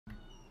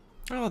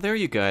Oh, there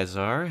you guys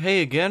are.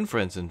 Hey again,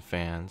 friends and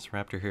fans.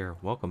 Raptor here.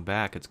 Welcome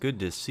back. It's good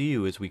to see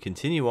you as we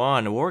continue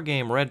on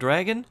Wargame Red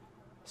Dragon,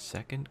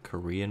 Second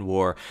Korean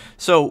War.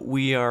 So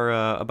we are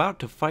about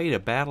to fight a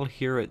battle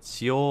here at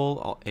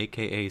Seoul,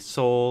 aka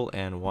Seoul,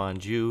 and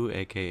Wonju,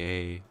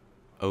 aka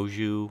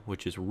Oju,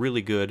 which is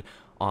really good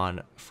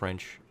on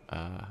French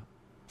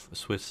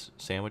Swiss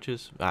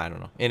sandwiches. I don't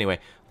know. Anyway,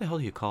 what the hell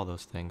do you call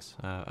those things?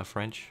 A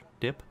French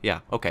dip? Yeah,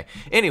 okay.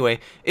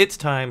 Anyway, it's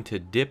time to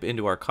dip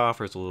into our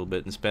coffers a little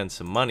bit and spend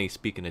some money.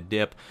 Speaking of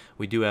dip,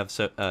 we do have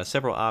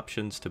several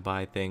options to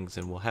buy things,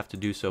 and we'll have to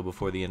do so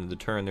before the end of the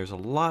turn. There's a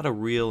lot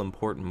of real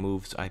important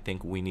moves I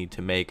think we need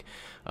to make.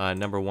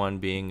 Number one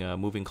being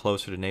moving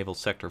closer to Naval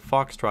Sector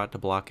Foxtrot to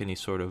block any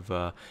sort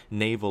of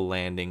naval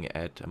landing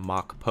at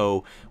Mok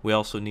Po. We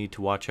also need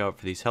to watch out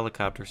for these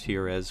helicopters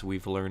here, as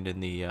we've learned in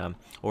the,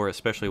 or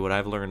especially what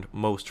I've learned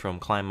most from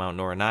Climb Mount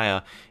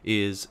Noranaya,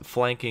 is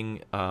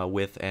flanking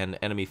with and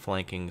enemy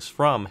flankings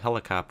from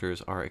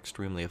helicopters are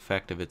extremely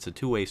effective. It's a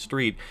two-way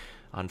street.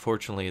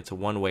 Unfortunately, it's a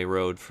one-way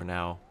road for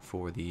now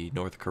for the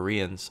North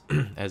Koreans,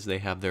 as they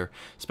have their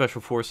Special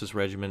Forces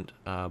Regiment,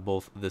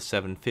 both the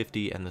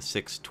 750 and the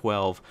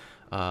 612,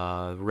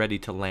 ready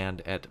to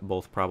land at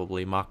both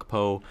probably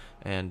Mokpo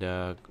and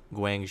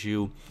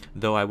Gwangju,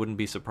 though I wouldn't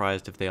be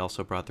surprised if they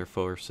also brought their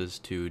forces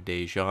to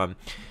Daejeon.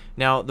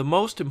 Now, the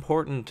most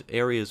important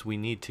areas we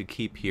need to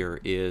keep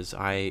here is,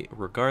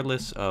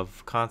 regardless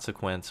of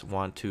consequence,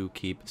 want to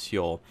keep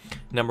Seoul.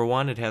 Number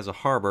one, it has a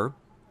harbor,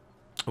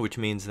 which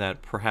means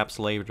that perhaps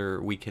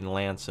later we can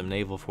land some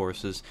naval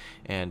forces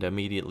and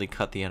immediately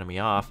cut the enemy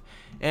off.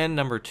 And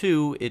number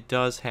two, it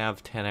does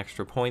have 10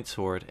 extra points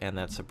for it, and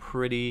that's a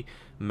pretty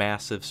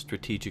massive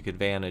strategic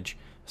advantage,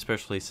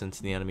 especially since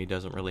the enemy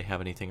doesn't really have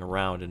anything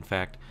around. In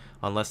fact,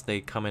 unless they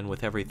come in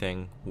with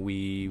everything,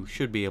 we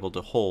should be able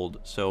to hold.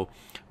 So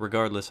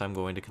regardless, I'm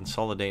going to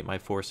consolidate my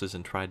forces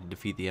and try to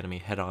defeat the enemy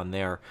head on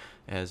there,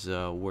 as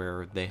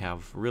where they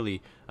have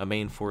really a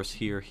main force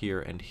here,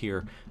 here, and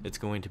here. It's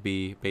going to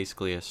be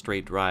basically a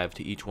straight drive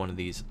to each one of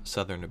these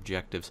southern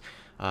objectives.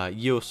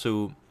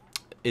 Yosu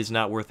is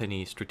not worth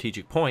any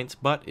strategic points,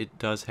 but it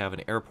does have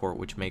an airport,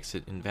 which makes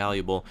it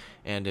invaluable,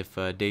 and if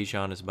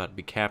Daejeon is about to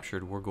be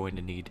captured, we're going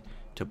to need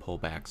to pull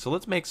back. So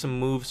let's make some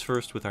moves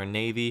first with our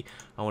Navy.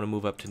 I want to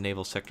move up to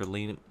Naval Sector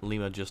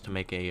Lima just to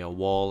make a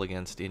wall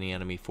against any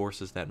enemy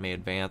forces that may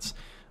advance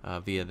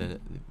via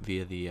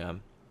the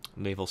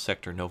Naval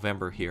Sector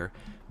November here.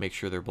 Make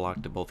sure they're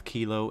blocked at both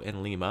Kilo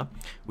and Lima.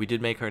 We did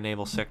make our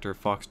Naval Sector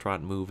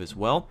Foxtrot move as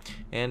well,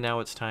 and now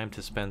it's time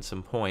to spend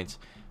some points.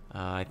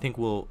 I think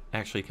we'll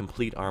actually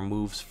complete our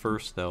moves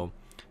first, though.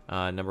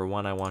 Number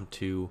one, I want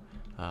to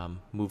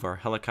move our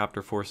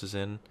helicopter forces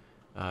in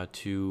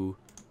to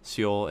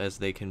Seoul as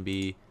they can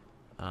be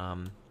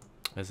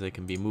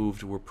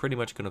moved. We're pretty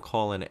much going to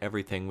call in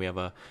everything. We have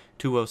a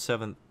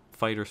 207th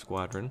Fighter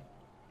Squadron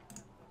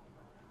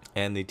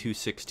and the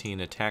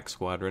 216 Attack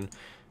Squadron.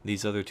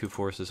 These other two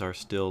forces are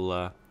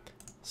still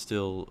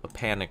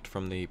panicked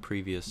from the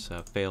previous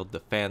failed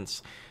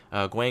defense.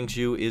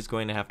 Gwangju is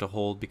going to have to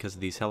hold because of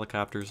these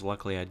helicopters.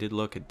 Luckily, I did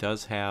look. It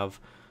does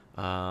have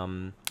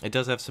some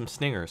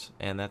stingers,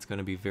 and that's going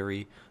to be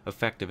very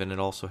effective. And it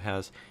also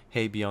has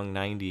Haebyung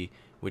 90,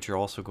 which are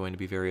also going to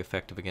be very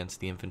effective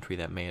against the infantry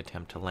that may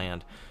attempt to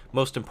land.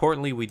 Most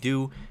importantly, we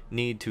do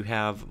need to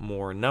have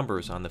more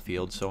numbers on the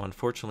field, so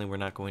unfortunately we're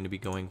not going to be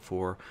going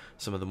for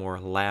some of the more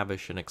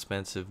lavish and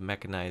expensive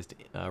mechanized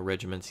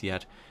regiments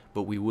yet,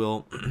 but we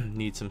will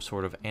need some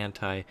sort of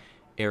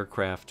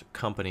anti-aircraft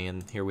company,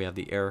 and here we have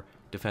the Air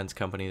Defense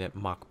Company, that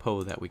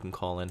Mokpo, that we can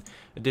call in.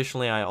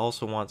 Additionally, I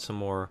also want some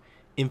more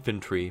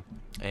infantry,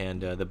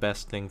 and the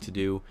best thing to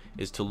do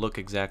is to look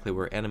exactly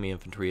where enemy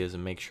infantry is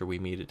and make sure we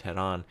meet it head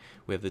on.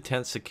 We have the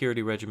 10th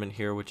Security Regiment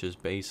here, which is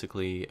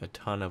basically a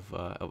ton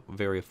of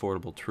very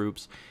affordable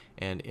troops,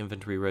 and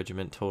infantry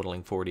regiment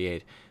totaling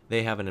 48.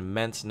 They have an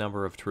immense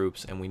number of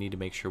troops, and we need to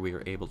make sure we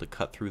are able to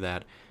cut through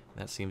that.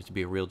 That seems to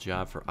be a real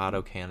job for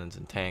autocannons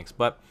and tanks,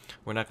 but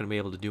we're not going to be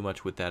able to do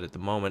much with that at the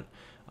moment.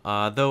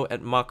 Though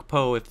at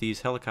Mokpo, if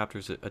these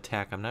helicopters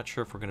attack, I'm not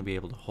sure if we're going to be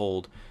able to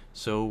hold,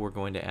 so we're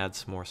going to add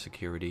some more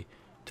security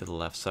to the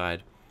left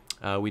side.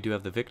 We do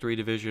have the Victory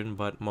Division,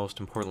 but most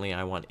importantly,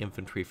 I want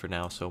infantry for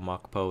now, so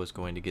Mokpo is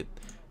going to get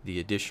the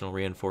additional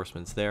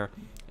reinforcements there.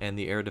 And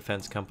the Air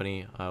Defense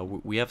Company,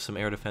 we have some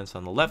air defense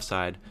on the left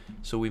side,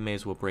 so we may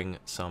as well bring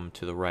some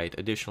to the right.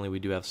 Additionally, we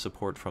do have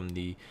support from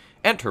the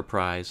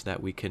Enterprise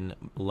that we can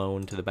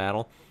loan to the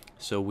battle,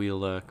 so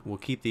we'll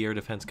keep the Air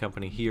Defense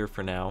Company here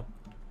for now.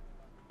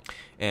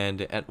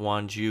 And at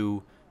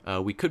Wonju,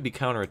 we could be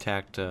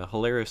counterattacked.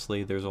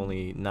 Hilariously, there's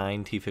only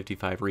 9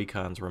 T-55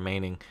 recons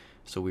remaining,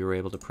 so we were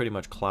able to pretty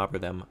much clobber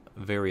them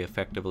very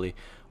effectively.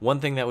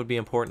 One thing that would be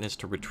important is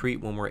to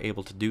retreat when we're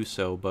able to do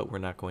so, but we're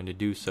not going to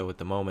do so at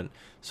the moment.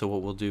 So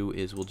what we'll do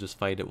is we'll just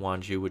fight at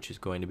Wonju, which is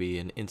going to be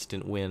an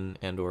instant win,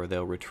 and or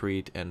they'll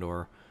retreat, and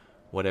or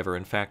whatever.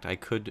 In fact, I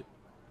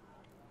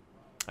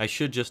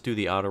should just do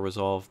the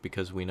auto-resolve,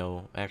 because we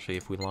know, actually,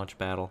 if we launch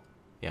battle,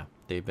 yeah,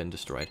 they've been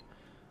destroyed.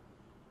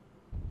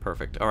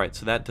 Perfect. Alright,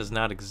 so that does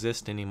not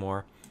exist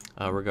anymore.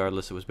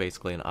 Regardless, it was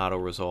basically an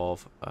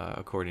auto-resolve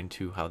according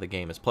to how the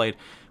game is played.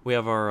 We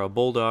have our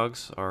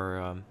Bulldogs,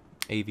 our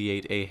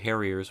AV-8A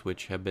Harriers,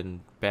 which have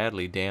been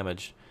badly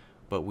damaged,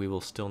 but we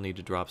will still need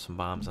to drop some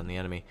bombs on the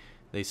enemy.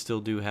 They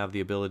still do have the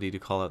ability to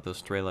call out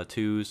those Strela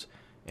 2s,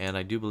 and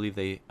I do believe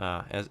they,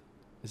 as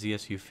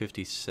ZSU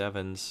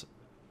 57s,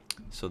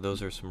 so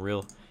those are some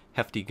real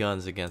hefty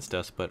guns against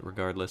us, but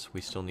regardless, we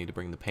still need to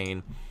bring the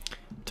pain.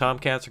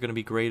 Tomcats are going to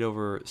be great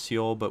over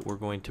Seoul, but we're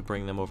going to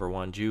bring them over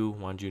Wonju.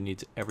 Wonju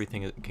needs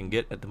everything it can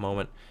get at the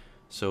moment,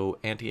 so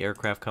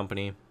anti-aircraft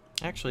company.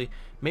 Actually,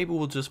 maybe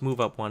we'll just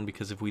move up one,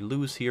 because if we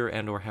lose here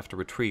and or have to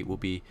retreat, we'll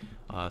be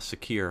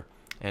secure.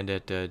 And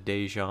at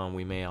Daejeon,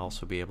 we may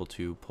also be able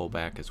to pull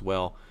back as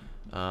well.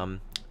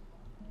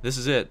 This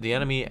is it. The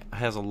enemy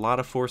has a lot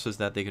of forces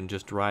that they can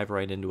just drive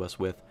right into us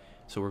with,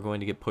 so we're going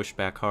to get pushed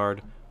back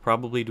hard,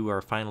 probably to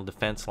our final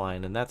defense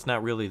line, and that's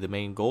not really the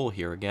main goal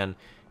here. Again,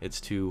 it's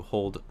to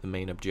hold the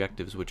main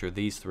objectives, which are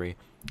these three,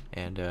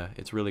 and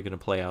it's really going to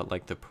play out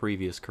like the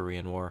previous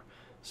Korean War.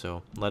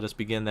 So let us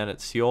begin then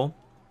at Seoul.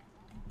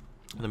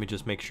 Let me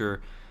just make sure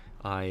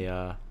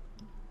I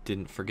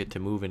didn't forget to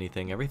move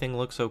anything. Everything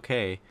looks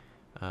okay.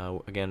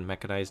 Again,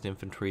 mechanized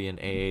infantry and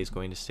AA is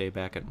going to stay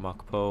back at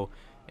Mokpo,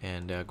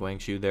 and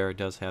Guangzhou there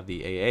does have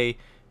the AA,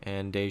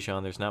 and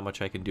Daejeon, there's not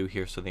much I can do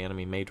here, so the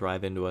enemy may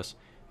drive into us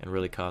and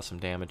really cause some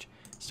damage.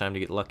 It's time to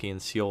get lucky in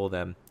Seoul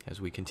then as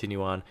we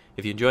continue on.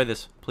 If you enjoy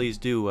this, please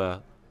do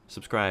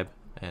subscribe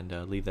and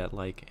leave that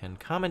like and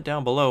comment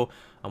down below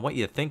on what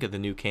you think of the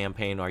new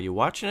campaign. Are you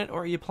watching it,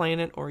 or are you playing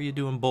it, or are you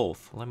doing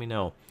both? Let me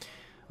know.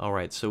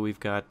 Alright, so we've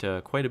got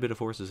quite a bit of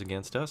forces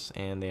against us,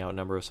 and they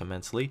outnumber us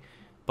immensely.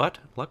 But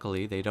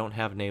luckily, they don't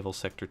have Naval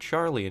Sector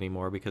Charlie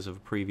anymore because of a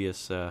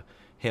previous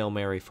Hail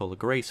Mary full of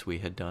grace we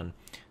had done.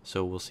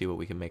 So we'll see what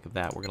we can make of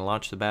that. We're going to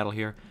launch the battle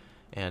here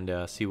and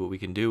see what we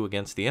can do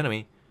against the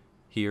enemy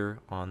here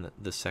on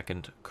the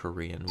Second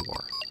Korean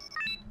War.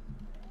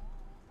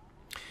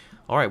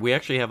 Alright, we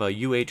actually have a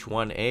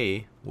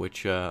UH-1A,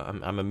 which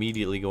I'm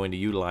immediately going to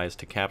utilize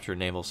to capture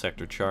Naval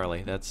Sector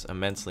Charlie. That's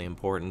immensely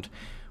important.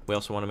 We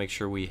also want to make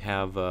sure we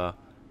have the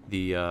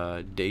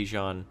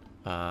Daejeon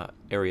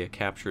area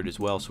captured as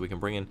well, so we can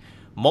bring in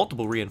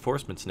multiple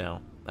reinforcements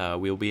now.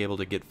 We'll be able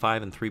to get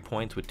 5 and 3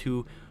 points with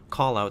 2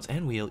 callouts,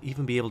 and we'll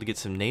even be able to get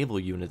some naval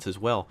units as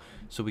well,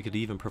 so we could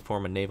even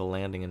perform a naval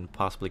landing and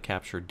possibly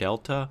capture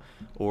Delta,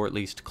 or at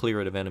least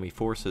clear it of enemy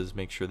forces,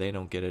 make sure they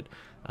don't get it.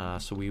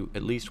 So we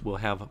at least will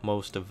have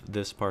most of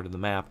this part of the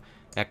map.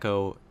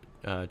 Echo,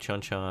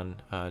 Chunchan,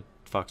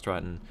 Foxtrot,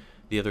 and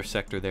the other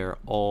sector there,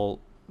 all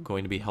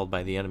going to be held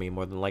by the enemy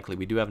more than likely.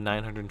 We do have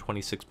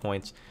 926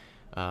 points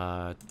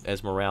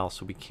as morale,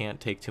 so we can't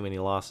take too many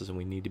losses, and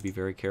we need to be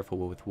very careful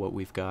with what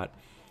we've got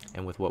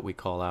and with what we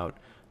call out.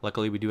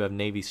 Luckily, we do have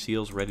Navy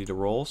SEALs ready to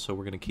roll, so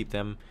we're going to keep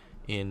them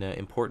in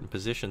important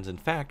positions. In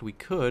fact, we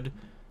could,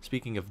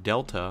 speaking of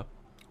Delta,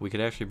 we could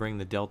actually bring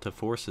the Delta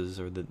forces,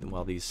 or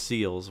these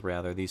SEALs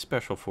rather, these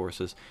special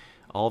forces,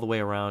 all the way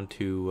around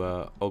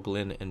to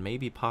Oglin, and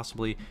maybe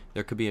possibly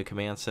there could be a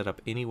command set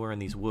up anywhere in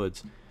these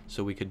woods,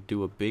 so we could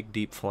do a big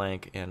deep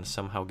flank and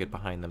somehow get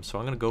behind them. So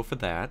I'm going to go for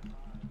that.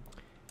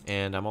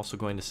 And I'm also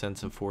going to send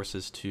some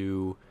forces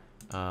to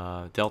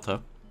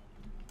Delta.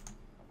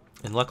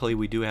 And luckily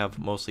we do have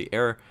mostly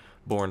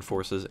airborne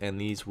forces, and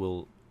these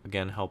will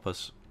again help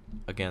us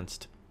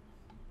against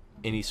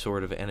any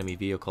sort of enemy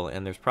vehicle.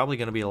 And there's probably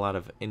going to be a lot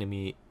of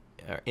enemy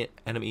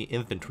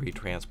infantry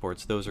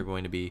transports. Those are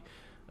going to be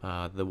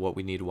what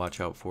we need to watch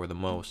out for the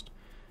most.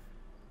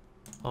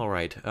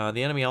 Alright,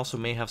 the enemy also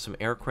may have some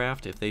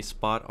aircraft. If they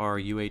spot our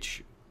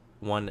UH-1Hs,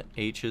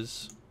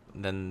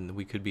 then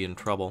we could be in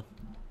trouble.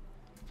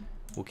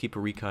 We'll keep a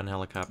recon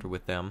helicopter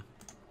with them.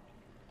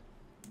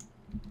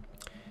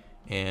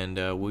 And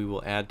we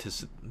will add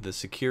to the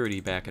security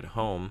back at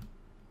home.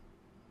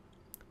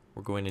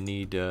 We're going to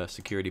need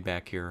security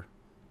back here.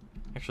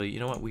 Actually, you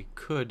know what? We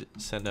could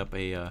send up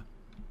a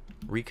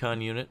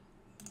recon unit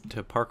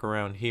to park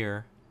around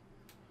here.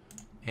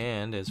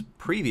 And as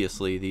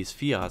previously, these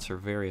Fiats are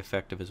very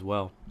effective as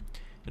well.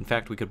 In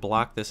fact, we could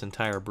block this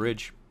entire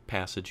bridge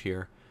passage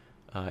here.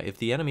 If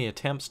the enemy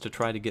attempts to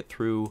try to get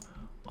through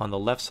on the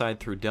left side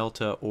through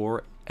Delta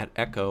or at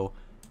Echo,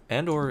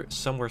 and or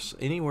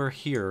anywhere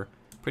here,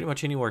 pretty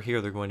much anywhere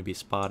here, they're going to be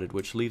spotted,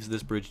 which leaves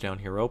this bridge down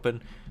here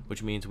open,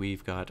 which means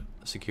we've got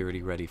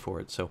security ready for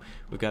it. So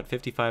we've got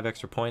 55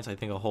 extra points. I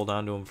think I'll hold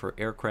on to them for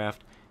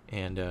aircraft,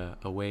 and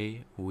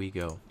away we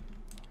go.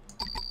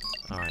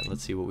 Alright,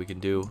 let's see what we can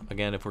do.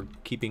 Again, if we're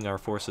keeping our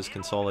forces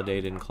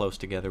consolidated and close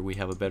together, we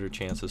have a better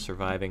chance of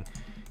surviving.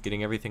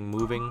 Getting everything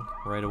moving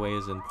right away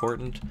is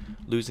important.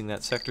 Losing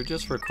that sector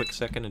just for a quick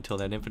second until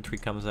that infantry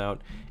comes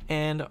out,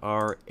 and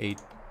our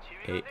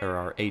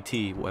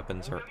AT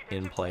weapons are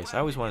in place. I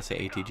always want to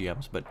say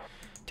ATGMs, but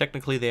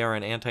technically they are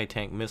an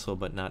anti-tank missile,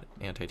 but not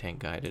anti-tank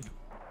guided.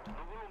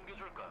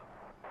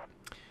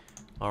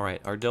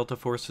 Alright, our Delta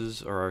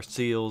forces, or our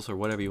SEALs, or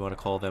whatever you want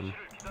to call them,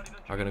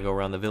 are going to go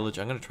around the village.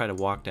 I'm going to try to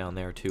walk down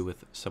there too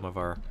with some of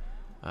our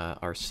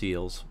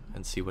SEALs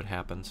and see what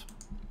happens.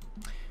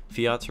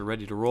 Fiats are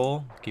ready to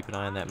roll. Keep an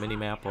eye on that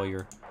mini-map while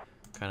you're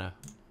kind of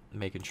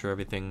making sure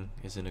everything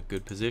is in a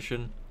good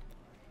position.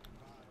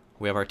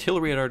 We have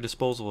artillery at our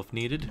disposal if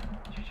needed,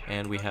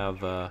 and we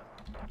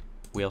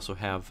also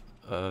have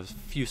a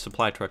few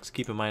supply trucks.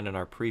 Keep in mind in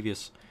our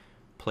previous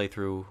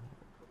playthrough,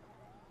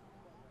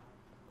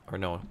 or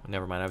no,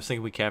 never mind. I was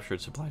thinking we captured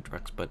supply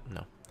trucks, but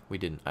no, we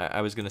didn't. I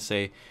was going to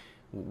say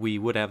we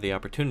would have the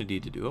opportunity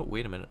to do it.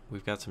 Wait a minute,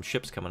 we've got some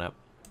ships coming up.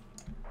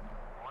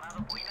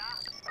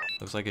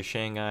 Looks like a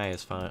Shanghai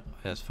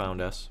has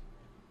found us.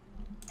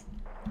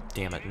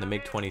 Damn it, and the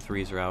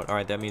MiG-23s are out.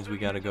 Alright, that means we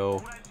gotta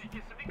go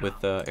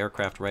with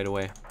aircraft right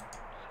away.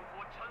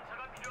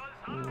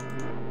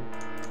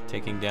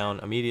 Taking down,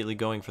 immediately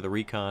going for the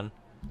recon.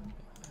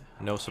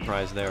 No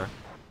surprise there.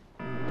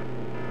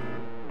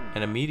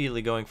 And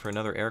immediately going for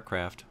another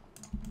aircraft.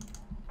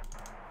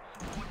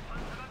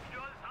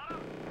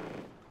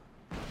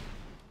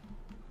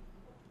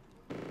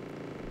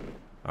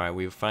 Alright,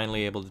 we were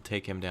finally able to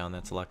take him down.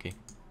 That's lucky.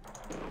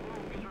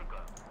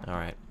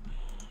 Alright.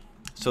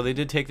 So they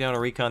did take down a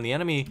recon. The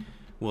enemy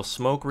will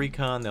smoke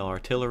recon, they'll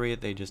artillery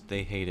it,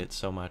 they hate it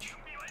so much.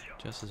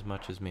 Just as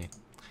much as me.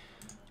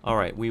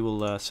 Alright, we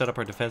will set up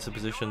our defensive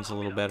positions a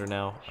little better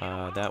now.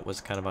 That was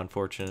kind of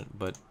unfortunate,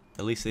 but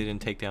at least they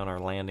didn't take down our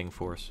landing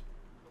force.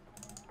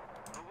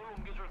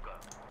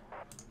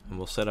 And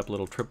we'll set up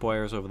little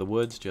tripwires over the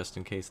woods just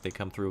in case they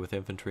come through with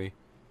infantry.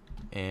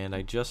 And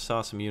I just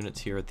saw some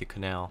units here at the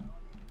canal.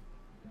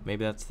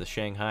 Maybe that's the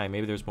Shanghai.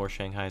 Maybe there's more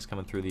Shanghais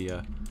coming through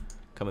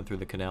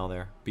the canal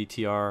there.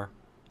 BTR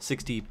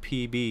 60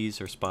 PBs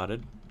are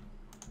spotted.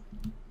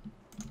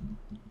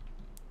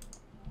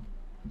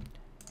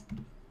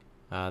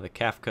 The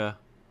Kafka,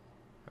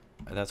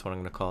 that's what I'm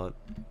going to call it.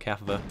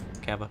 Kava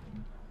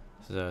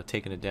is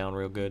taking it down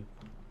real good.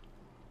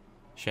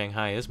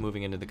 Shanghai is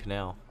moving into the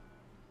canal.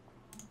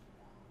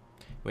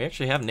 We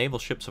actually have naval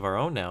ships of our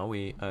own now.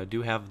 We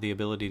do have the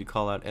ability to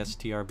call out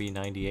STRB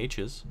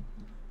 90Hs.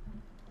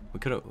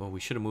 We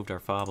should have moved our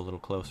FOB a little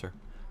closer.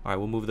 Alright,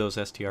 we'll move those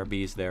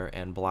STRBs there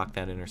and block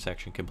that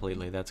intersection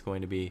completely. That's going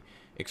to be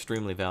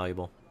extremely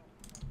valuable.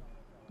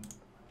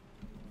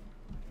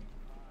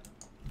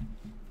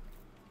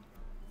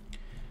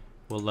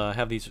 We'll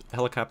have these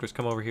helicopters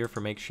come over here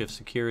for makeshift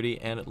security,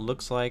 and it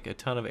looks like a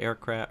ton of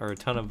aircraft, or a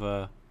ton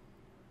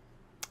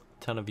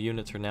of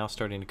units are now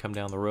starting to come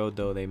down the road,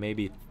 though they may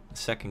be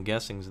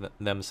second-guessing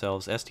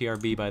themselves.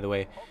 STRB, by the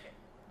way,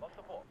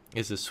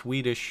 is a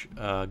Swedish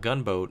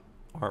gunboat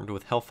armed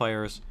with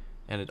Hellfires,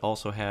 and it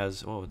also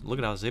has, oh, look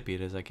at how zippy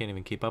it is, I can't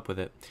even keep up with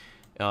it.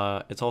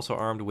 It's also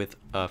armed with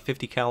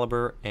 50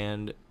 caliber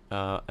and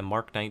a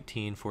Mark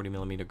 19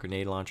 40mm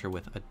grenade launcher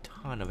with a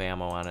ton of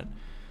ammo on it.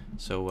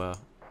 So,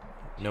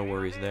 no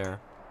worries there.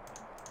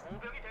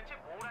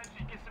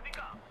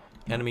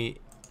 Enemy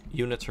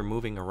units are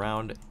moving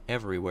around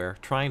everywhere,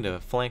 trying to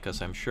flank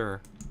us, I'm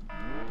sure.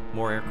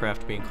 More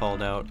aircraft being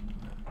called out,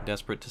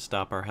 desperate to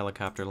stop our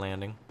helicopter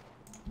landing.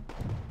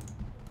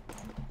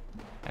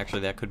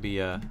 Actually, that could be,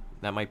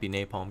 that might be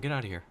napalm. Get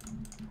out of here.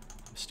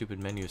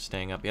 Stupid menu is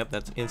staying up. Yep,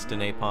 that's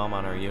instant napalm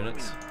on our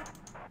units.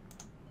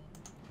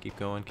 Keep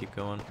going, keep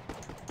going.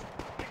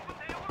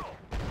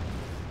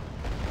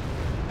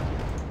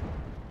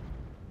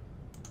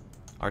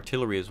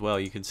 Artillery as well.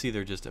 You can see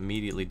they're just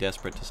immediately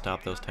desperate to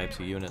stop those types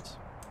of units.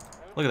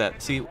 Look at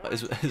that. See,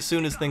 as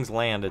soon as things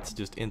land, it's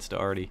just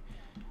insta-arty.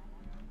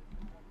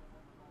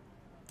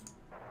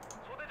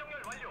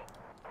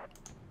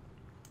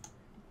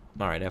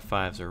 Alright,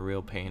 F5s are a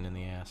real pain in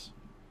the ass.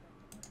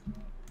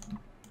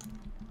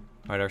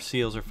 Alright, our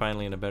SEALs are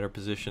finally in a better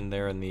position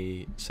there in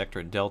the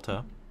sector at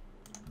Delta.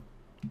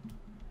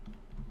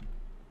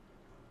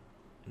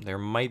 There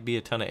might be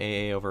a ton of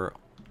AA over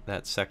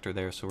that sector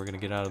there, so we're going to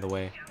get out of the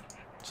way.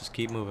 Just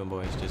keep moving,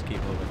 boys. Just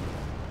keep moving.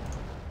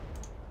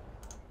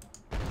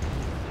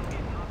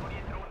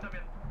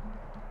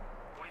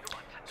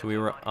 So we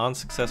were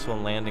unsuccessful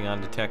in landing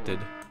undetected.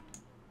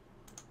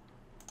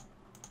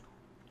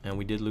 And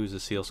we did lose a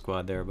SEAL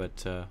squad there,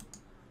 but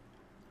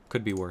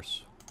could be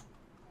worse.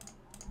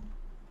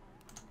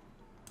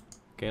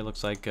 Okay,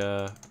 looks like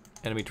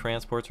enemy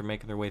transports are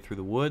making their way through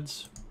the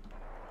woods.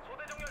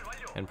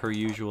 And per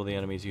usual, the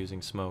enemy's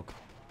using smoke.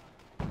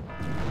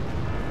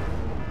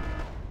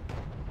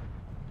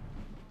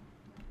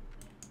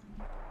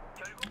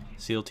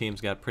 SEAL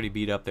team's got pretty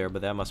beat up there,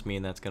 but that must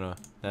mean that's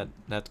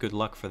good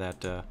luck for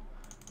that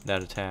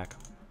that attack.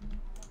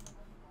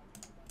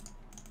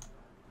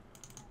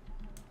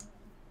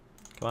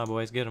 Come on,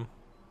 boys, get him.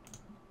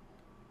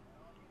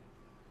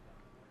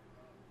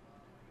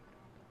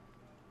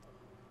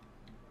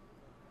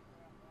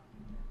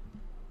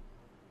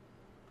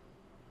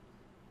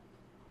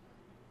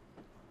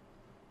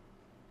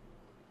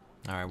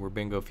 Alright, we're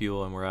bingo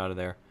fuel and we're out of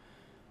there.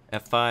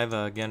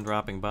 F5 again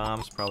dropping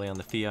bombs, probably on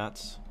the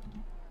Fiats.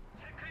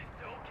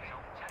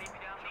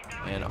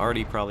 And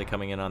Artie probably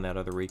coming in on that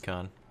other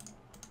recon.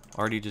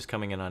 Artie just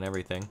coming in on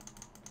everything.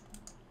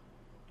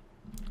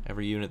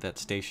 Every unit that's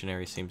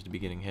stationary seems to be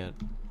getting hit.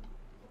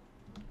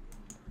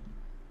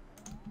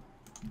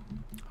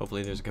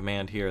 Hopefully there's a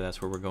command here.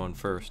 That's where we're going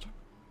first.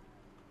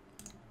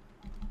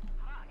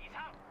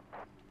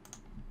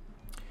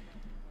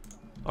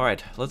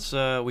 Alright, let's,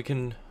 we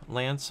can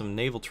land some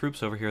naval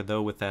troops over here,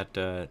 though, with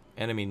that,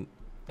 enemy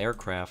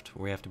aircraft.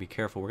 We have to be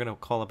careful. We're gonna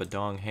call up a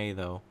Dong-hae,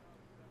 though.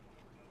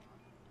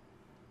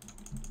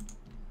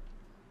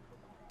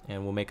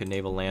 And we'll make a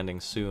naval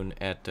landing soon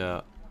at,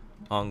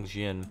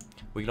 Ongjin.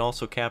 We can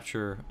also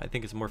capture, I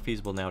think it's more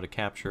feasible now to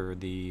capture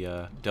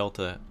the,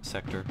 Delta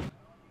sector.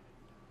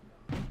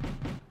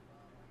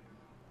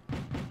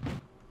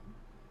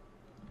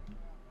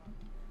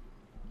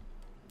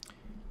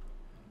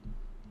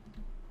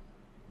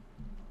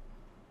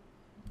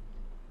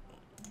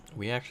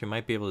 We actually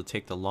might be able to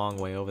take the long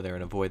way over there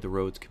and avoid the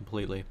roads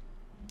completely.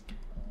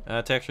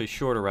 It's actually a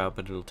shorter route,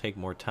 but it'll take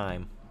more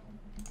time.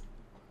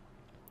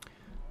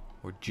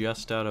 We're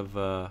just out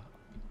of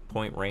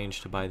point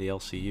range to buy the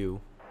LCU.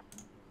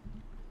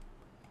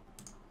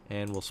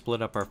 And we'll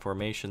split up our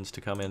formations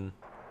to come in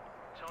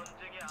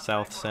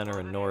south, center,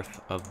 and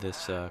north of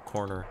this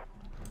corner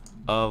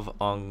of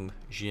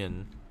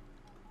Ongjin.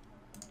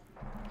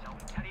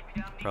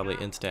 Probably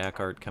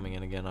Insta-Akart coming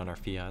in again on our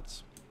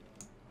Fiats.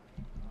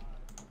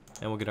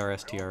 And we'll get our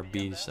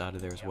STRBs out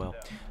of there as well.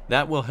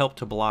 That will help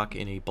to block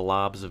any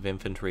blobs of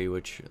infantry,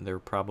 which they're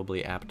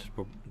probably apt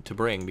to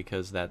bring,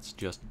 because that's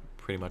just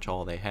pretty much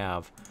all they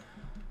have.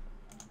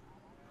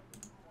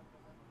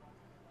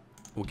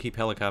 We'll keep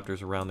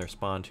helicopters around their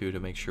spawn, too, to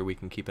make sure we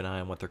can keep an eye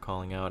on what they're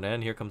calling out.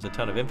 And here comes a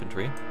ton of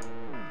infantry.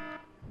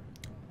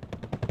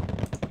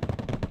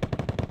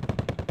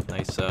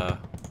 Nice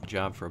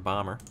job for a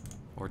bomber.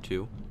 Or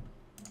two.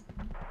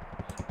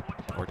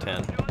 Or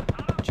 10.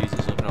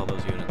 Jesus, look at all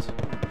those units.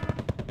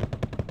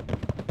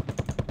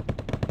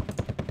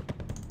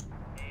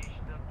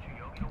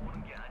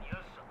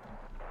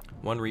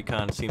 One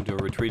recon seemed to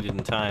have retreated in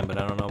time, but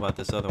I don't know about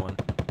this other one.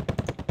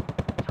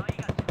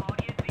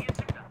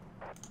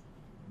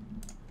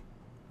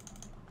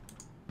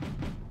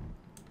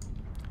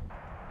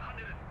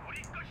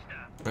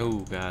 Oh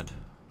god,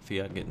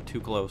 Fiat getting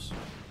too close.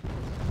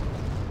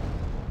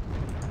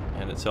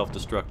 And it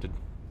self-destructed.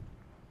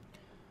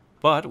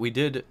 But we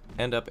did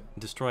end up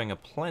destroying a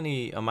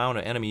plenty amount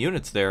of enemy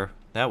units there.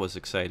 That was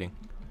exciting.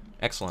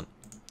 Excellent.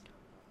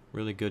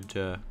 Really good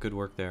good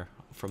work there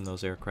from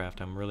those aircraft.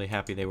 I'm really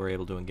happy they were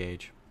able to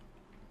engage.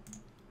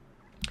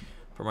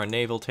 From our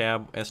naval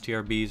tab,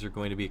 STRBs are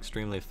going to be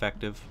extremely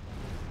effective.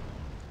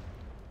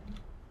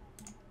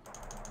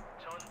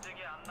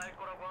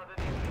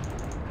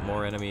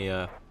 More enemy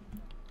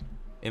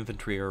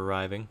infantry are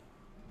arriving.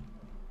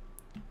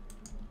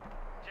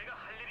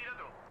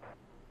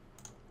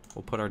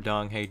 We'll put our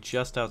Dong-hae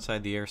just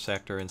outside the air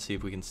sector and see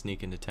if we can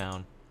sneak into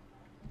town.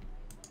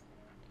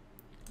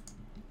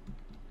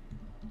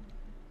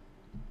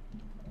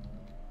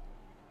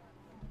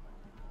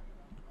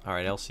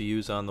 Alright,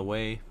 LCU's on the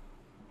way.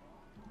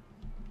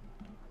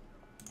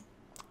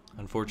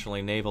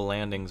 Unfortunately, naval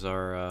landings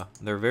are,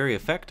 they're very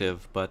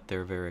effective, but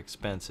they're very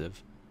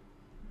expensive.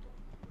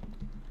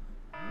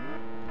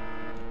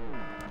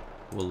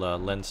 We'll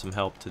lend some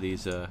help to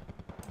these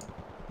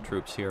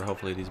troops here.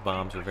 Hopefully these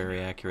bombs are very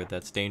accurate.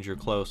 That's danger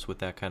close with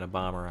that kind of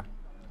bomber.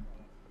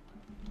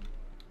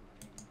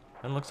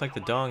 And it looks like the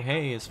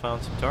Dong-hae has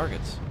found some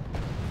targets.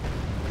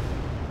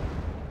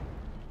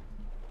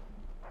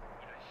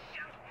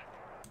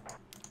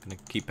 Gonna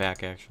keep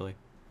back, actually.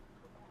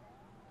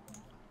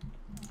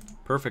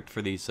 Perfect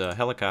for these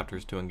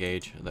helicopters to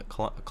engage. A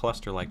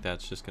cluster like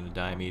that's just gonna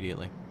die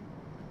immediately.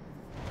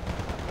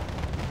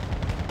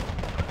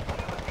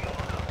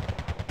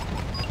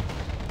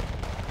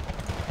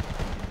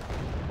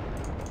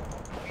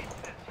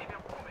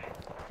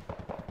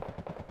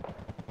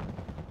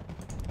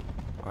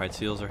 Alright,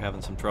 SEALs are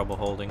having some trouble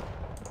holding.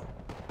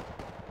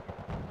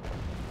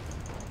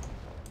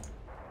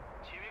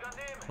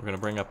 We're gonna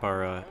bring up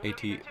our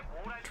AT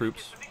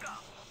troops.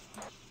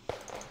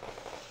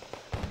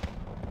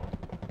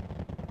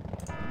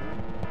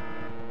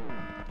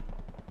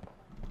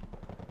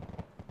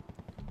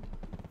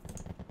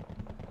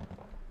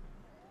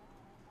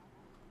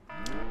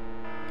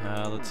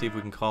 Let's see if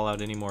we can call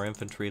out any more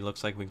infantry.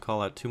 Looks like we can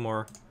call out 2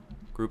 more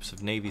groups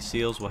of Navy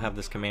SEALs. We'll have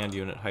this command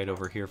unit hide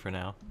over here for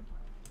now.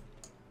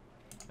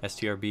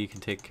 STRB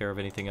can take care of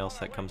anything else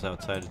that comes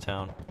outside of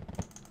town.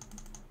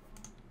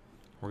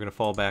 We're gonna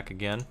fall back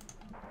again.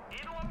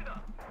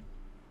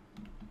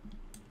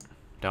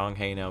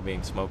 Dong-hae now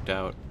being smoked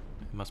out.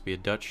 It must be a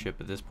Dutch ship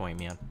at this point,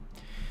 man.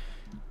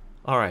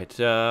 Alright,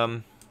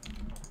 we'll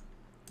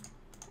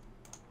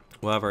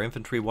have our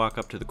infantry walk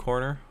up to the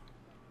corner,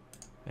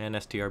 and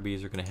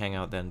STRBs are going to hang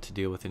out then to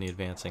deal with any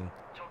advancing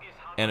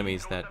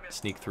enemies that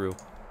sneak through.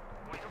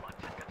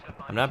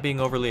 I'm not being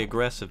overly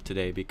aggressive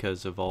today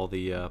because of all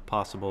the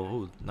possible...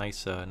 Ooh,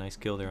 nice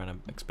kill there on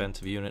an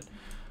expensive unit.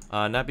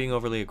 Not being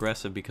overly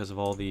aggressive because of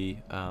all the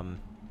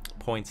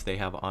points they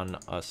have on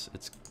us.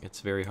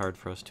 It's very hard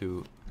for us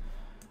to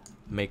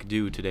make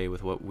do today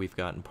with what we've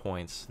got in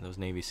points. Those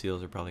Navy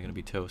SEALs are probably going to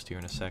be toast here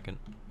in a second.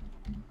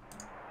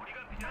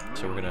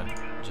 So we're going to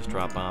just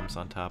drop bombs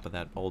on top of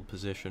that old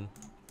position.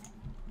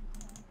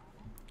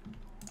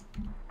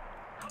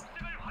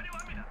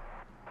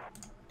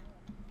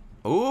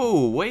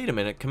 Ooh, wait a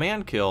minute.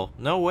 Command kill.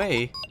 No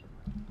way.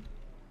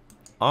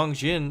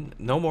 Ongjin,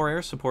 no more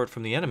air support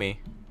from the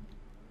enemy.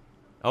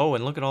 Oh,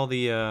 and look at all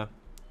the,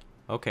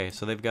 okay,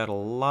 so they've got a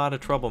lot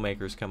of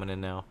troublemakers coming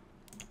in now.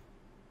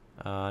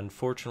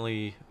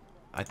 Unfortunately,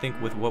 I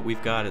think with what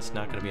we've got, it's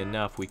not going to be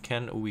enough.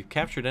 We've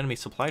captured enemy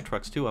supply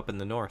trucks, too, up in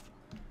the north.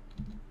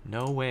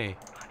 No way.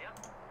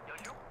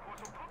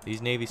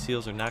 These Navy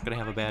SEALs are not going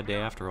to have a bad day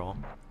after all.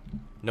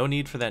 No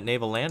need for that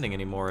naval landing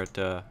anymore at,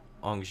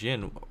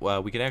 Ongjin.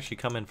 Well, we can actually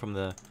come in from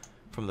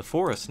the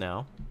forest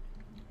now.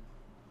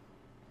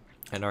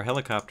 And our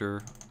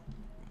helicopter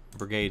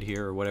brigade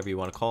here, or whatever you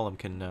want to call them,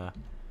 can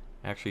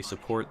actually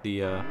support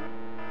the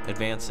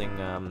advancing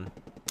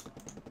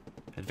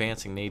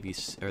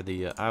navies, or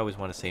the I always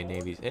want to say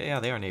navies. Yeah,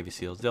 they are Navy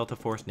SEALs, Delta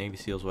Force, Navy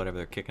SEALs, whatever.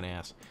 They're kicking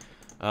ass.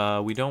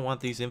 We don't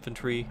want these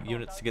infantry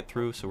units to get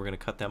through, so we're going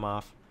to cut them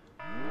off.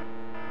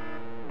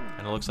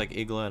 And it looks like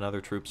Igla and other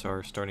troops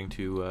are starting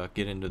to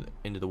get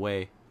into the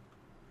way.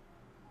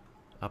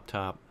 Up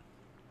top.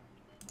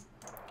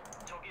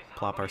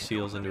 Plop our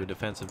SEALs into a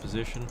defensive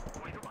position.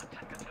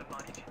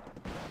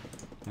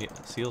 Yeah,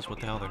 SEALs, what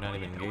the hell? They're not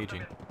even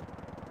engaging.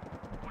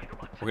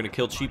 We're gonna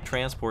kill cheap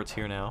transports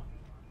here now.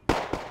 And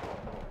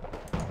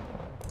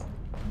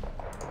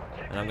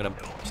I'm gonna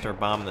start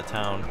bombing the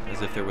town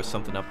as if there was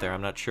something up there.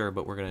 I'm not sure,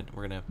 but we're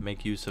gonna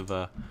make use of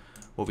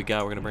what we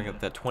got. We're gonna bring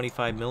up that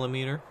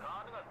 25mm,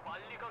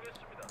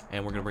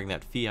 and we're gonna bring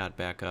that Fiat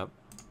back up.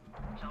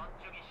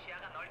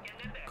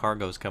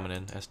 Cargo's coming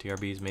in.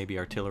 STRBs, maybe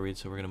artillery,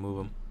 so we're gonna move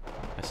them.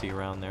 I see you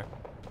around there.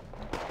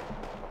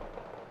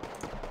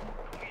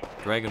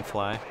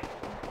 Dragonfly.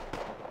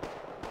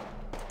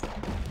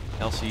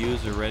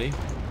 LCUs are ready.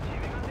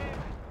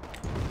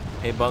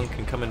 Bung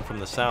can come in from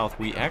the south.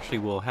 We actually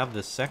will have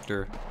this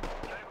sector.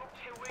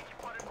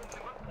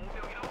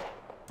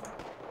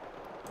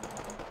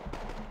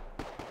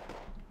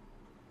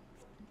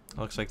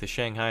 Looks like the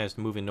Shanghai is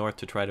moving north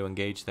to try to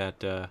engage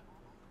that. You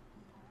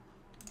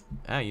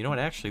know what?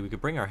 Actually, we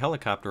could bring our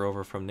helicopter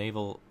over from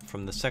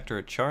the sector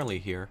at Charlie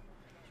here.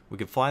 We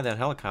could fly that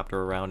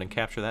helicopter around and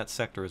capture that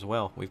sector as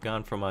well. We've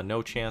gone from a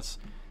no-chance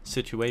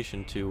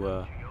situation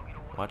to,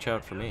 watch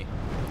out for me.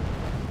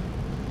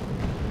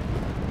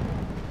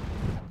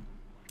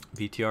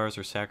 BTRs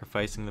are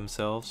sacrificing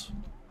themselves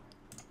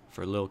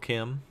for Lil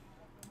Kim.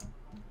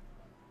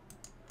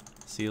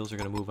 SEALs are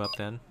going to move up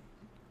then.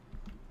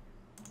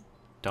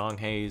 Dong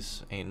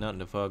Haze ain't nothing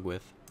to fug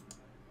with.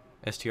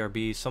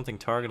 STRB, something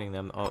targeting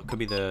them. Oh, it could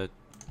be the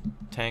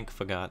tank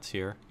F.A.Qs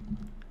here.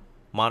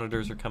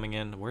 Monitors are coming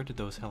in. Where did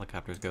those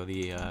helicopters go?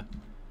 The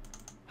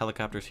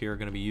helicopters here are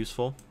going to be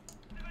useful.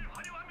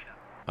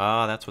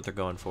 Ah, that's what they're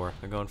going for.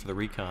 They're going for the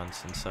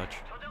recons and such.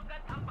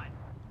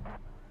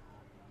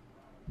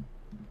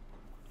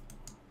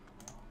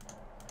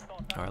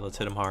 Alright, let's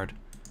hit them hard.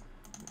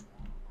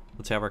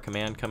 Let's have our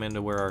command come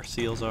into where our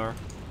SEALs are.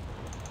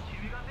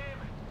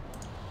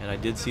 And I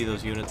did see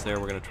those units there.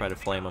 We're going to try to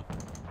flame them.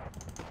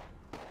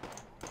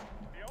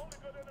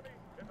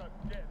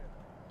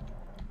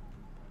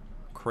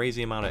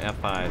 Crazy amount of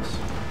F5s.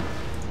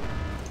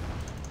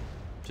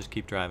 Just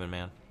keep driving,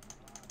 man.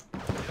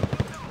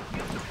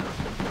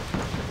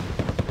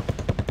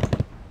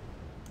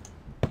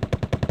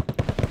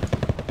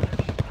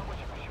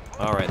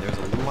 Alright, there's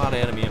a lot of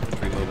enemy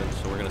infantry moving,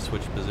 so we're going to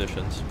switch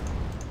positions.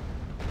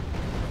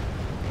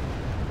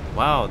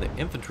 Wow, the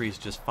infantry is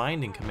just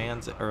finding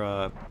commands,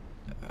 or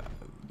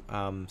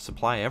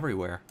supply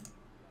everywhere.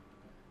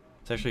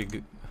 It's actually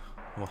good.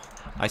 Well,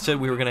 I said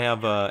we were going to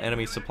have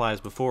enemy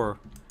supplies before.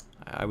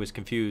 I was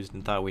confused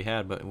and thought we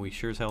had, but we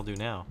sure as hell do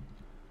now.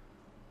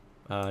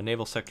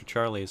 Naval Sector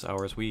Charlie is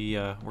ours.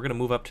 We're going to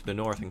move up to the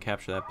north and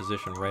capture that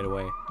position right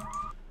away.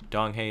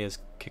 Dong Hae is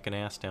kicking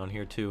ass down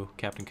here too.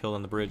 Captain Kill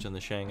on the bridge on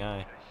the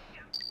Shanghai.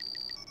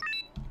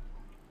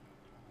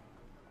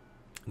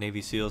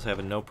 Navy SEALs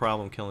having no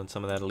problem killing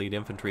some of that elite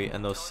infantry,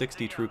 and those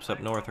 60 troops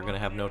up north are going to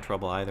have no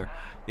trouble either.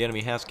 The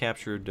enemy has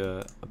captured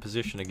a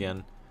position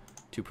again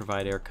to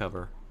provide air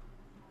cover.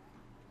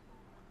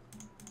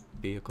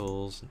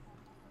 Vehicles,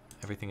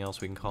 everything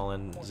else we can call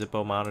in.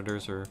 Zippo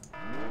monitors are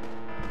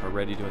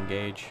ready to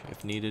engage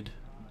if needed.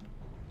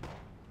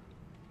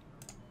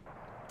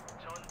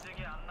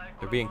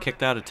 They're being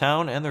kicked out of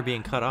town and they're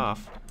being cut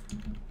off.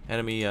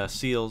 Enemy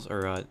SEALs,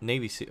 or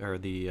Navy or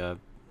the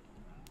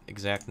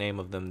exact name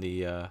of them,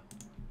 the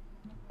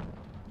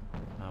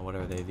what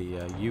are they?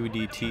 The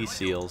UDT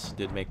SEALs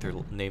did make their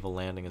naval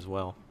landing as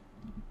well.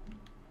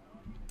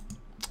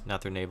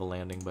 Not their naval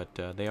landing, but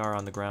they are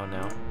on the ground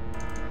now.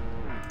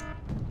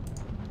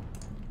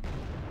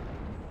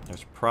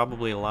 There's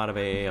probably a lot of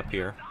AA up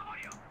here.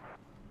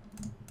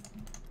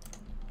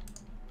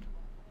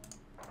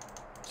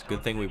 It's a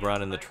good thing we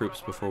brought in the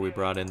troops before we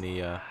brought in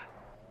the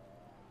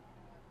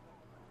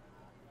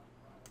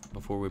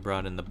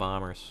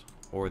bombers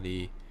or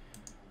the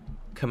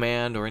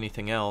command or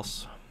anything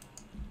else.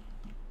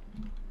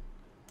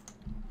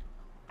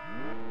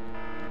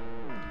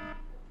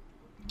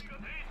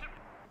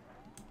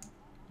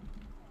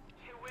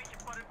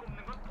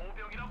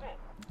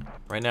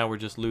 Right now we're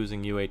just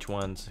losing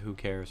UH-1s. Who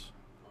cares?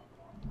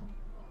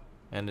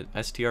 And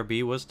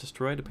STRB was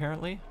destroyed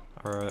apparently?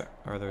 Or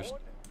are there...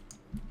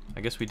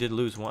 I guess we did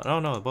lose one. Oh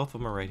no, both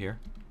of them are right here.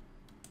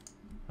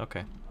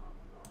 Okay.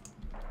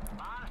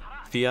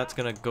 Fiat's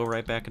gonna go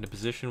right back into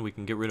position. We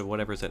can get rid of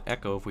whatever's at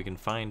Echo. If we can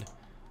find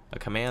a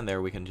command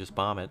there, we can just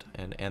bomb it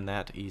and end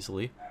that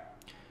easily.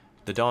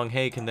 The Dong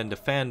Hae can then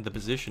defend the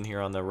position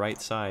here on the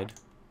right side.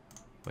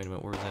 Wait a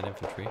minute, where's that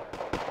infantry?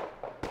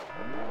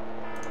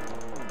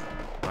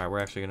 Alright, we're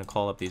actually gonna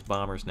call up these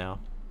bombers now.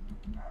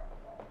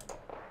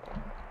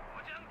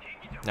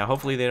 Now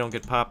hopefully they don't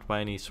get popped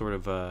by any sort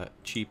of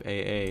cheap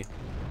AA.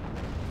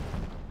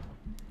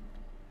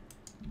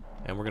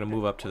 And we're going to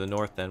move up to the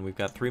north then. We've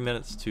got 3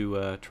 minutes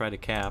to try to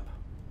cap.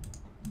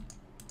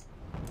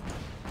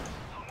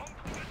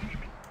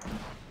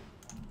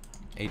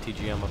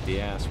 ATGM up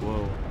the ass,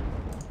 whoa.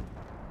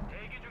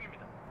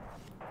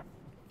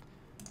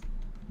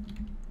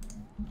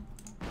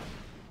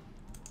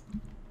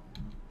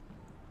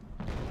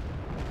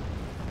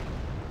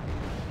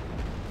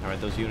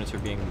 Alright, those units are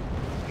being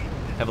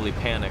heavily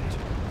panicked.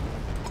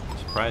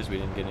 Surprised we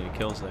didn't get any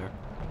kills there.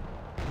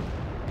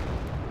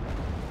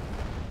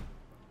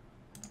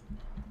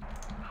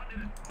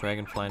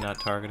 Dragonfly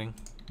not targeting.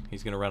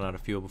 He's gonna run out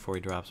of fuel before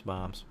he drops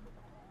bombs.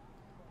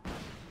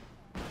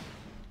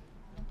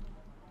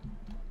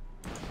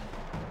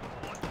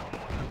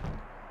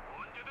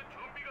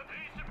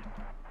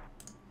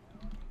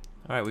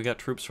 Alright, we got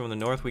troops from the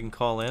north we can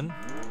call in.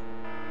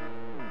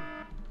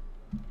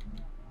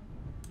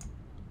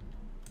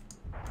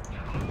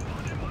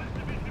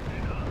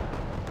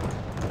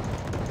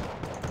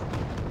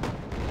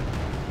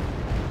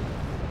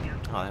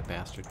 Oh, that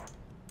bastard.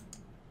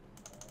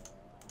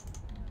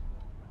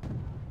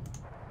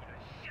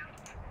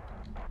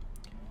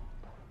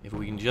 If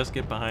we can just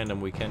get behind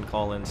them, we can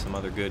call in some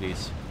other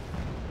goodies.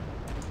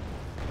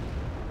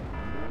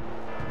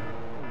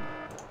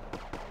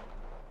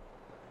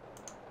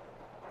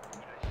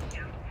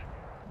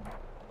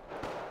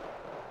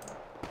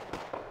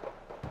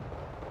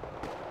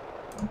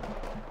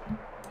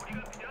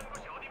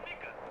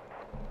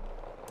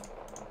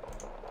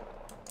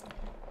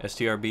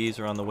 STRBs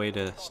are on the way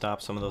to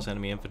stop some of those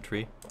enemy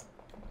infantry.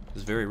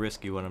 It's very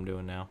risky what I'm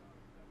doing now.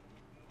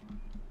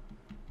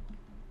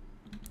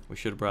 We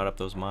should have brought up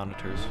those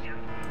monitors.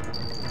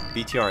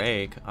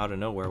 BTR-A out of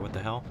nowhere, what the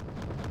hell?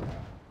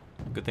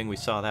 Good thing we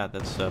saw that.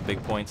 That's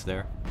big points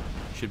there.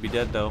 Should be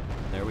dead though.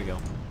 There we go.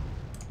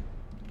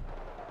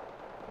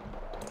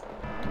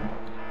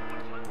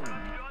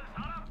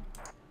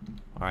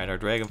 Alright, our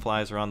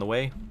dragonflies are on the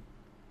way.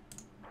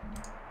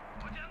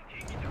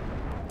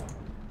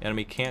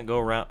 Enemy can't go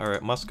around, or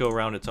it must go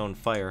around its own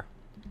fire.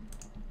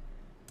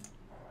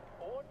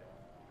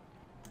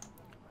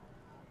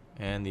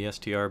 And the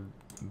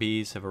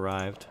STRBs have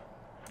arrived.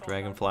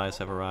 Dragonflies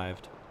have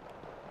arrived.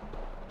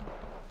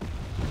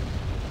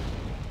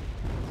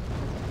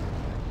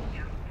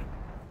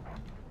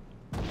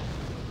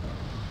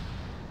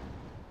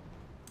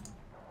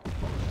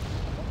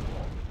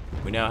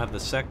 We now have the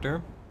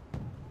sector.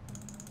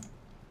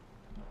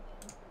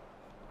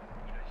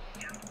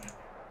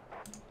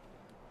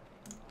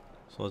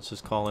 So let's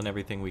just call in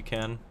everything we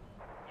can.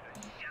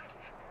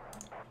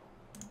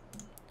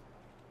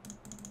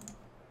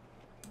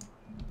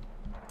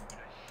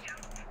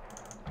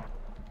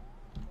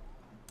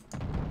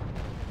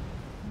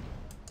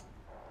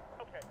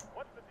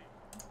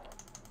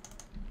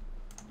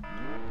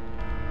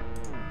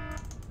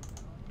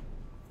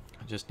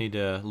 I just need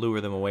to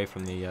lure them away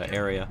from the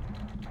area.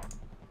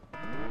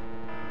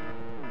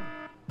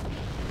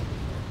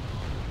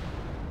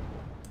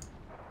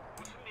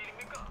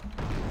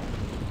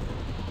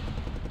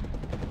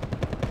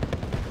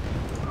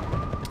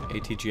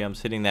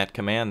 ATGM's hitting that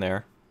command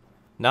there.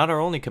 Not our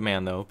only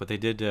command though, but they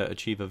did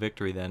achieve a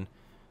victory then.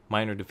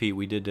 Minor defeat.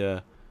 We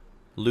did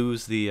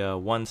lose the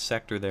one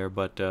sector there,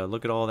 but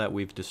look at all that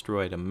we've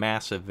destroyed. A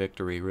massive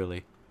victory,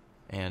 really.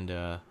 And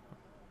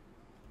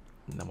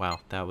wow,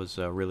 that was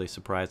really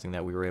surprising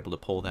that we were able to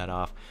pull that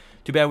off.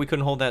 Too bad we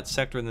couldn't hold that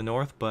sector in the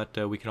north, but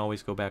we can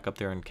always go back up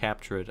there and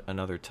capture it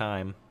another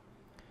time.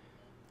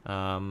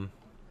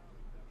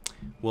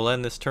 We'll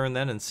end this turn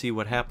then and see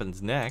what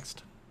happens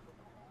next.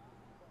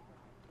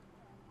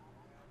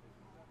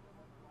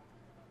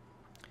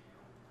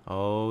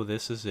 Oh,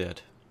 this is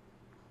it.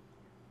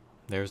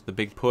 There's the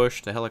big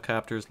push. The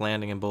helicopters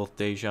landing in both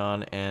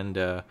Daejeon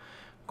and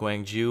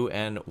Gwangju,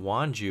 and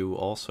Wonju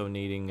also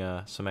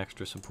needing some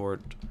extra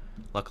support.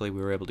 Luckily,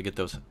 we were able to get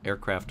those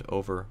aircraft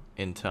over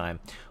in time.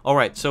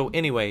 Alright, so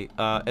anyway,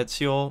 at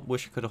Seoul,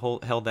 wish I could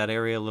have held that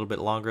area a little bit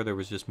longer. There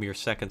was just mere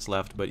seconds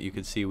left, but you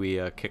could see we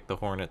kicked the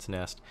hornet's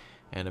nest,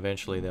 and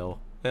eventually they'll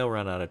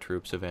run out of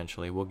troops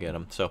eventually. We'll get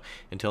them. So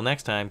until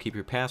next time, keep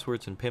your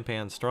passwords and pimp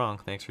hands strong.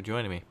 Thanks for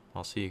joining me.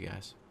 I'll see you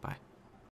guys. Bye.